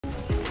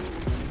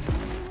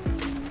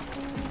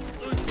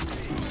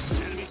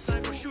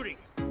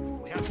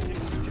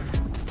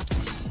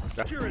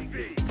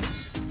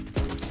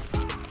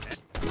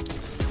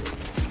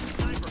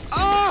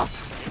Oh!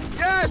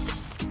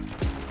 Yes!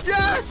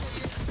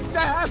 Yes!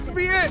 That has to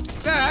be it!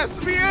 That has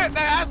to be it! That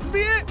has to be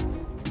it!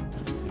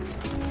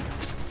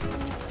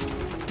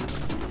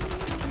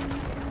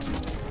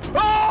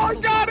 Oh, I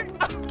got it!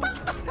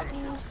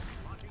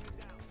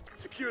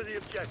 Secure the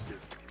objective.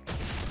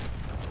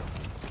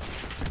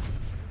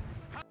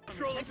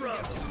 Control the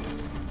Bravo.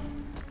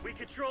 We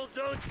control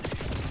zone.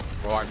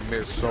 Oh, I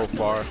missed so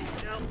far.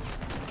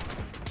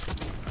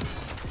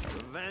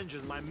 Revenge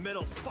is my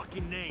middle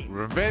fucking name.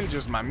 Revenge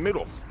is my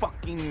middle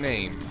fucking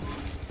name.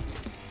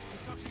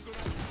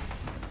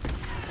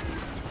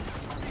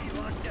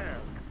 Lock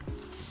down.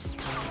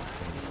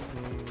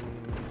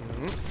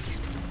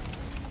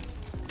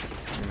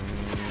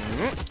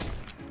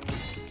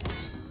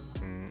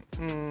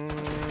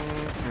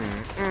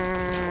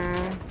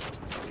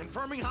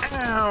 Confirming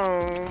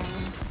hostile.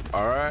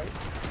 All right.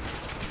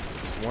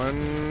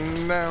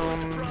 One down.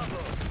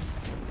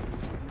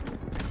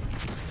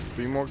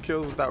 3 more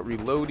kills without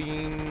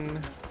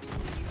reloading.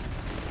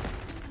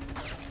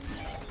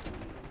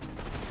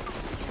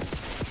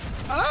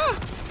 Ah!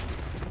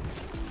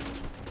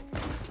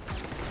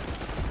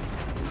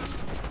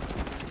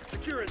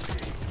 Security.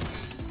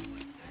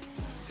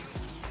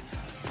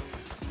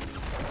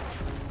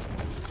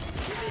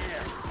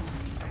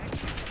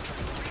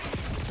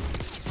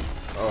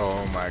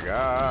 Oh my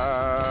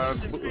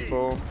god.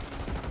 Beautiful.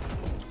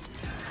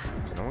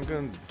 Is no one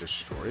gonna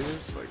destroy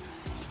this? Like,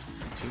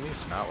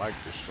 teammates not like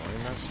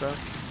destroying that stuff?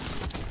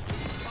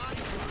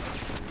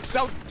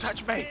 Don't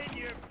touch me! In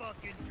your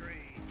fucking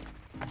dream.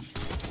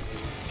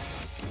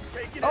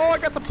 Oh, I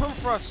got the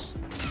permafrost.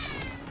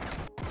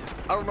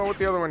 I don't know what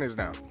the other one is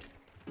now.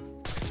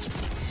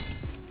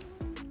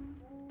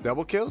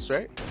 Double kills,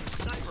 right?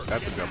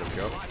 That's a double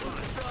kill.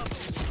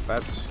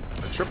 That's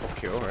a triple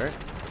kill, right?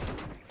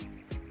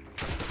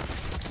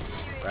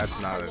 That's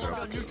not a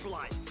double kill.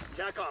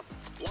 Attack off.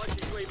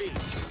 Launching UAV.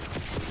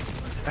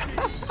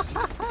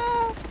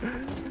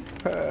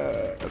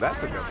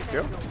 That's a double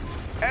kill.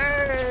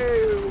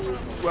 Hey!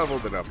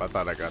 Leveled it up. I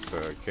thought I got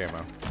the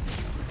camo.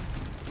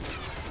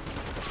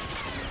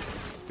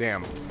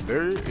 Damn,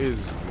 there is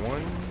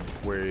one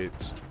where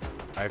it's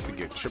I have to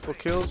get triple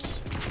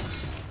kills.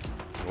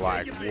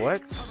 Like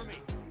what?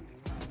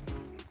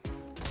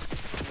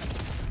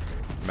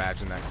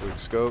 Imagine that quick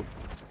scope.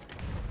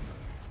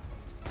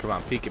 Come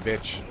on, peek a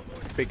bitch.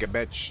 Peek a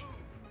bitch.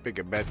 Peek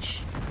a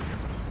bitch.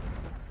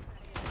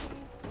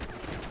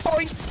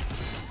 Boy!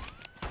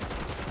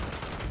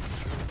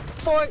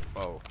 Boy!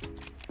 Oh.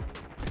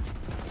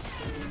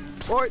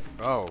 Boy!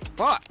 Oh,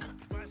 fuck!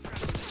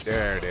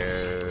 There it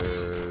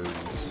is.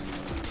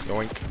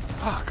 Yoink.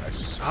 Fuck, I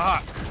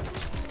suck.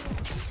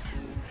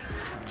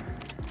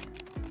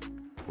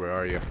 Where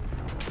are you?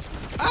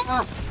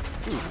 Ah!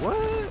 Dude,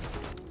 what?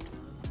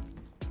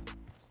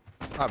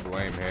 I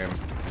blame him.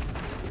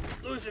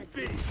 Losing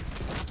B.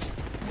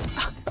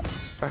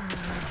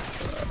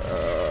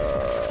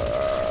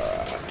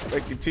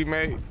 Thank you,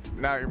 teammate.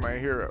 Now you're my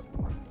hero.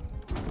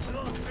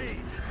 Lose B.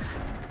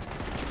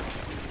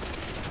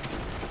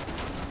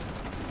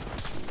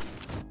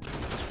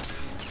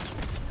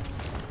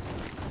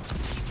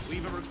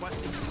 We've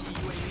requested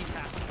CUAV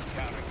tasking.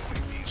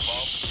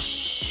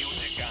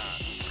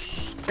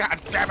 God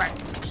damn it!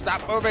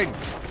 Stop moving!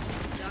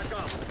 Attack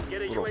off.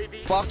 Get a Little UAV.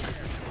 fuck.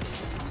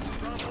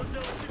 Bravo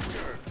zone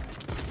secure.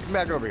 Come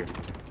back over here.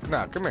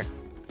 Nah, come here.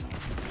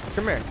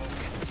 Come here.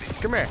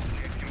 Come here.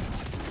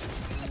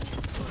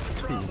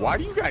 Dude, why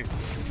do you guys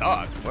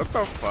suck? What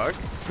the fuck?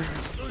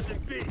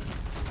 Losing B.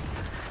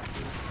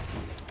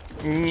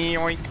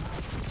 Yoink.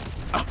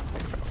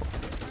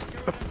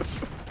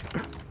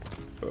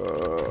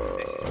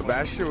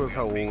 That shit was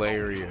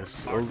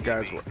hilarious. Those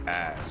guys were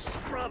ass.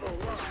 Bravo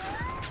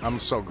locked. I'm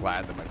so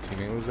glad that my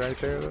teammate was right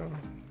there, though.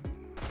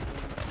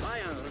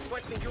 Ion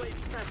requesting UAV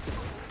tasking.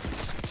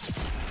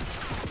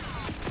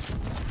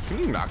 Can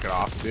you knock it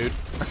off, dude?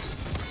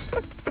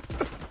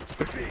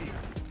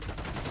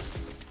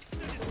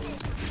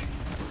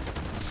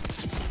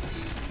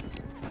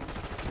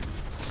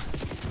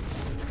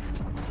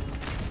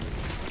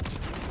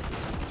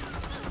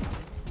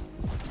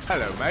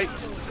 Hello, mate.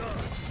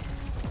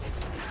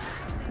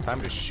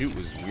 Time to shoot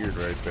was weird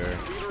right there.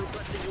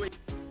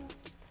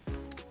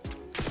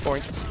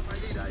 Point. I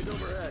need eyes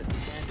overhead.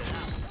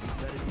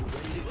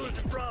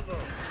 Losing Bravo.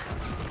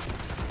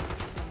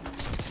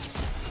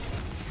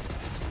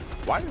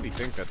 Why did he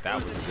think that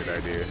that was a good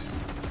idea?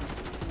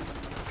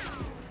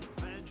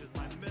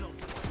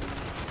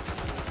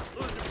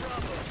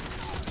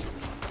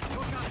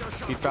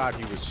 He thought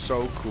he was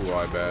so cool,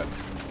 I bet.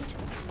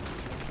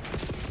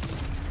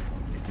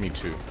 Me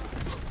too.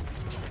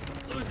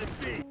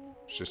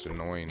 It's just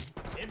annoying.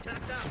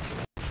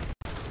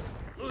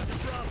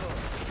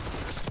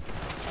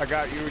 I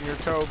got you in your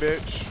toe,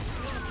 bitch.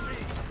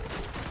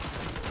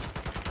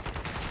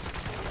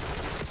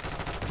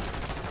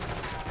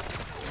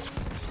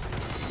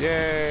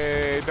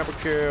 Yay, double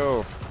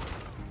kill.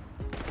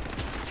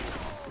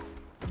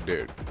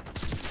 Dude.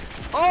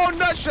 Oh,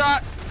 nut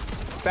shot.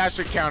 That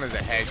should count as a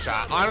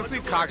headshot. Honestly,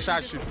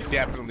 cockshot should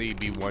definitely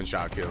be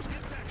one-shot kills.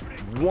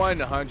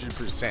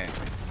 100%.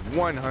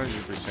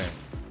 100%.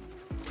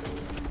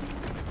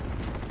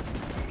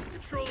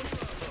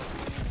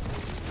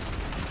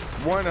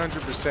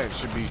 100%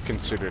 should be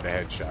considered a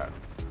headshot.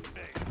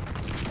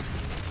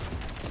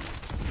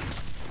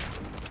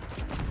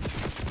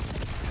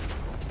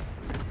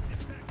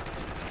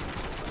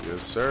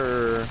 Yes,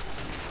 sir.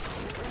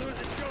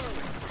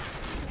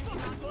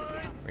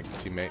 Thank you,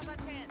 teammate.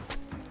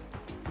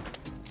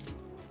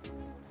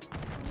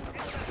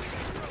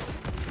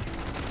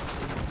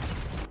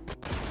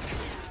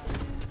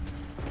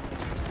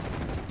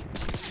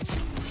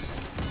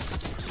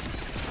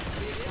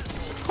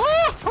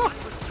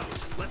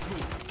 Let's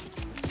move.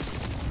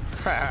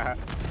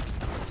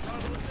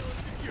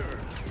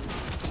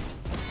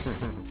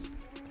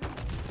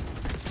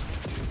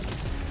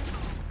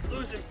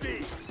 Losing B.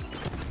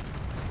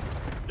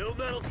 No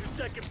medal for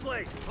second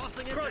place.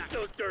 Crush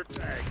those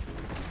dirtbags.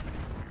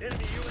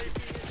 Enemy UAV.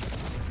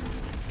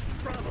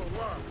 Bravo,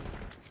 lost.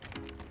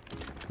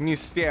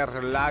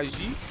 Mr.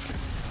 Laji.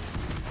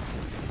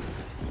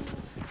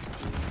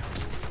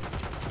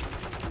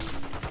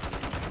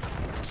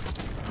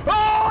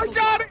 Oh, I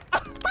got it!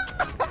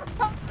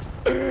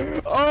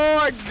 Oh,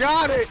 I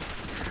got it!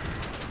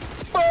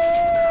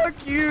 Fuck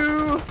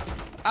you!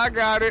 I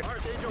got it.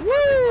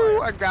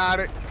 Woo! I got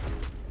it.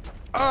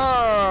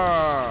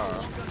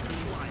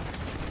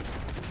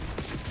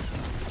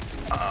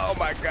 Oh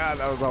my god,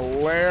 that was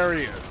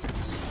hilarious.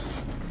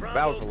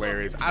 That was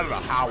hilarious. I don't know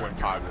how it went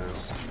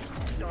positive.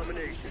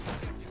 Domination.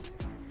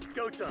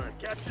 Go time.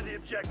 Capture the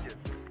objective.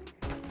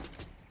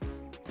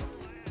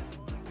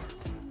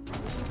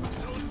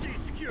 Zone C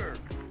secure.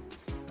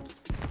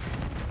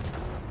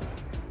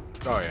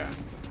 Oh yeah.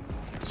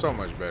 So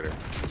much better.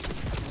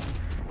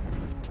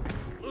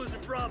 Losing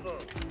Bravo.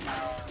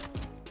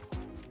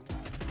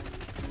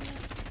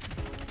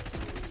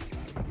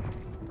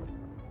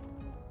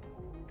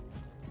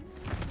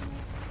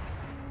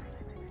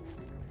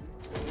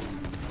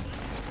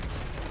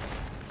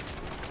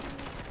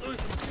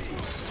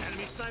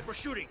 Enemy sniper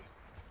shooting.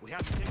 We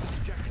have to take this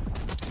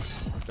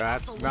objective.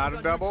 That's not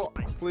a double.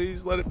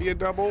 Please let it be a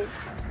double.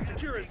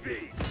 Securing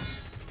B.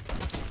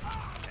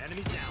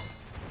 Enemies down.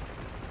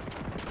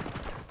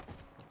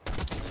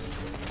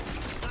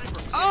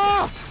 Sniper.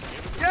 Oh!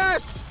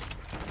 Yes!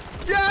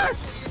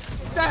 Yes!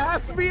 That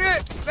has to be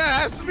it!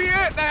 That has to be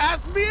it! That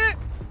has to be it!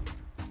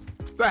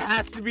 That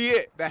has to be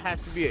it! That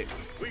has to be it.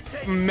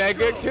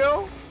 Mega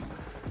kill?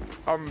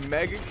 A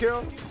mega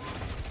kill?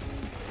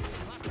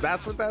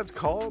 That's what that's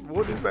called?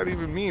 What does that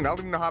even mean? I don't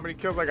even know how many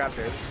kills I got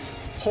there.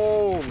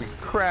 Holy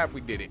crap,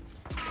 we did it.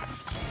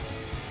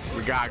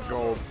 We got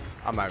gold.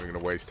 I'm not even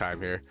gonna waste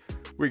time here.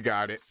 We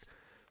got it.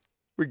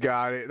 We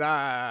got it.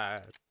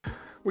 Ah.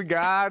 We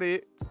got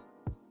it.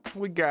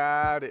 We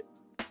got it.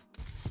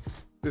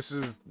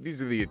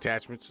 These are the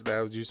attachments that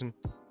I was using.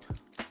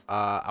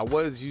 I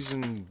was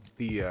using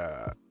the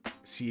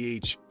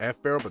CHF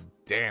barrel, but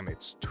damn,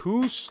 it's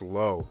too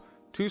slow.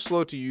 Too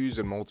slow to use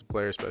in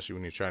multiplayer, especially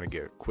when you're trying to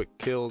get quick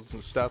kills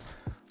and stuff.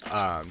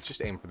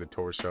 Just aim for the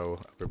torso,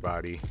 upper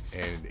body,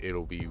 and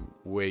it'll be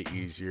way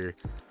easier.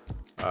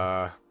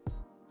 I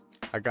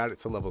got it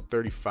to level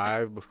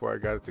 35 before I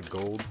got it to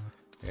gold,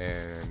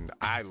 and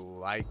I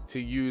like to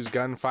use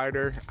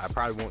gunfighter. I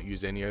probably won't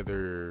use any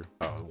other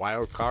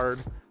wild card.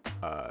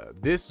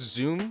 This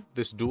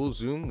dual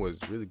zoom was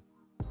really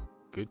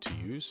good to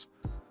use.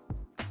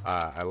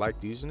 I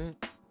liked using it.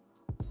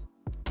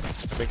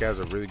 I think it has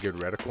a really good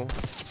reticle,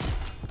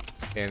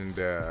 and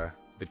the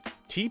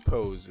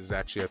T-pose is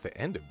actually at the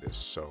end of this,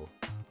 so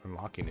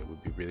unlocking it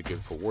would be really good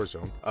for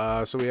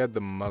Warzone. So we had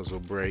the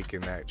muzzle brake,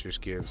 and that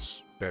just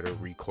gives better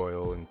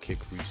recoil and kick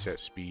reset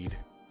speed.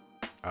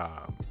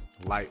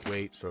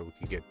 Lightweight, so we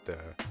can get the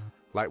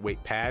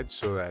lightweight pad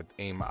so that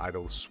aim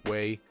idle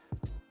sway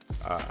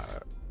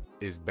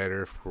is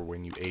better for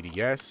when you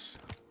ADS.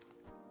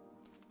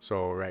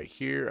 So right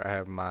here I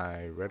have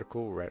my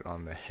reticle right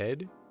on the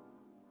head,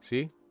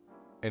 see,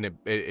 and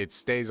it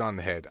stays on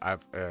the head.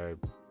 I've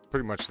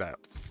pretty much that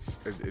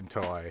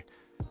until I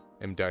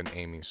am done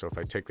aiming. So if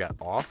I take that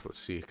off, let's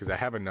see, because I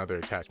have another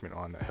attachment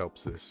on that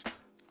helps this.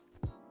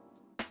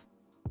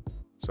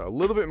 So a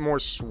little bit more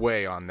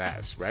sway on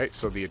that, right?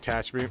 So the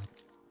attachment,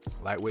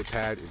 lightweight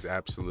pad, is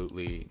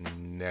absolutely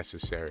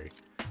necessary.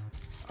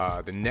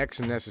 The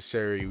next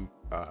necessary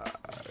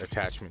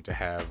attachment to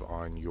have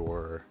on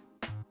your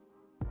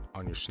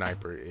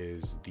sniper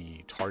is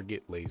the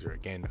target laser.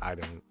 Again,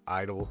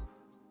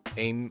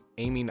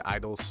 aiming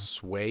idle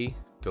sway,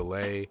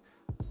 delay,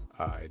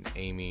 and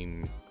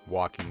aiming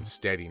walking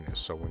steadiness.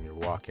 So when you're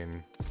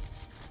walking,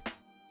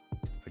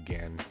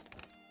 again,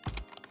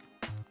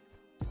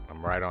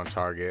 I'm right on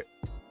target,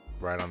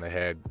 right on the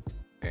head,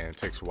 and it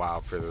takes a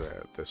while for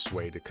the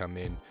sway to come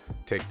in.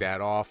 Take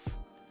that off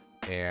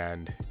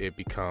and it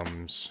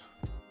becomes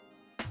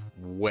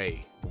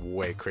way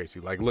crazy.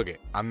 Like, look at,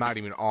 I'm not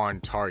even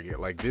on target.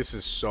 Like, this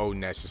is so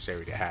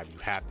necessary to have. You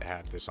have to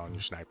have this on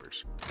your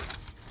snipers.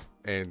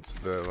 and it's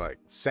the like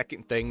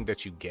second thing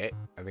that you get.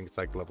 I think it's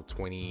like level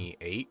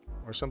 28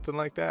 or something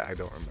like that. I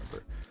don't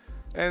remember.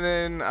 And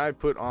then I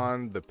put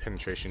on the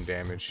penetration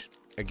damage.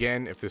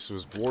 Again, if this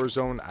was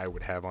Warzone, I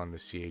would have on the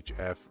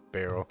CHF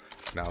barrel.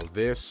 Now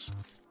this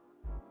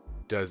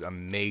does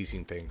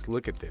amazing things.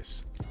 Look at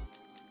this.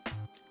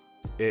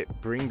 It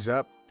brings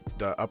up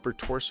the upper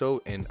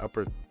torso and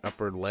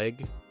upper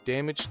leg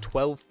damage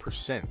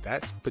 12%.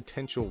 That's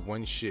potential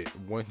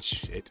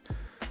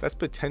that's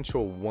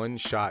potential one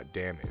shot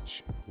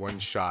damage.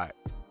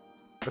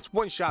 That's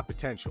one shot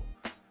potential,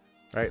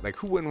 right? Like,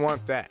 who wouldn't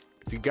want that?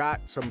 If you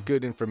got some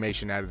good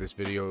information out of this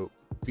video,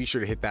 be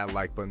sure to hit that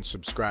like button,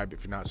 subscribe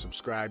if you're not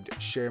subscribed,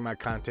 share my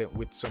content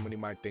with someone you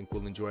might think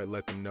will enjoy it.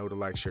 Let them know to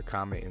like, share,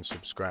 comment, and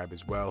subscribe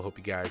as well. Hope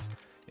you guys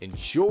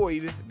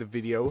enjoyed the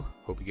video.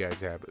 Hope you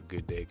guys have a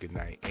good day, good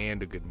night,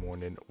 and a good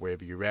morning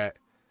wherever you're at.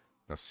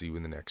 I'll see you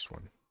in the next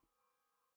one.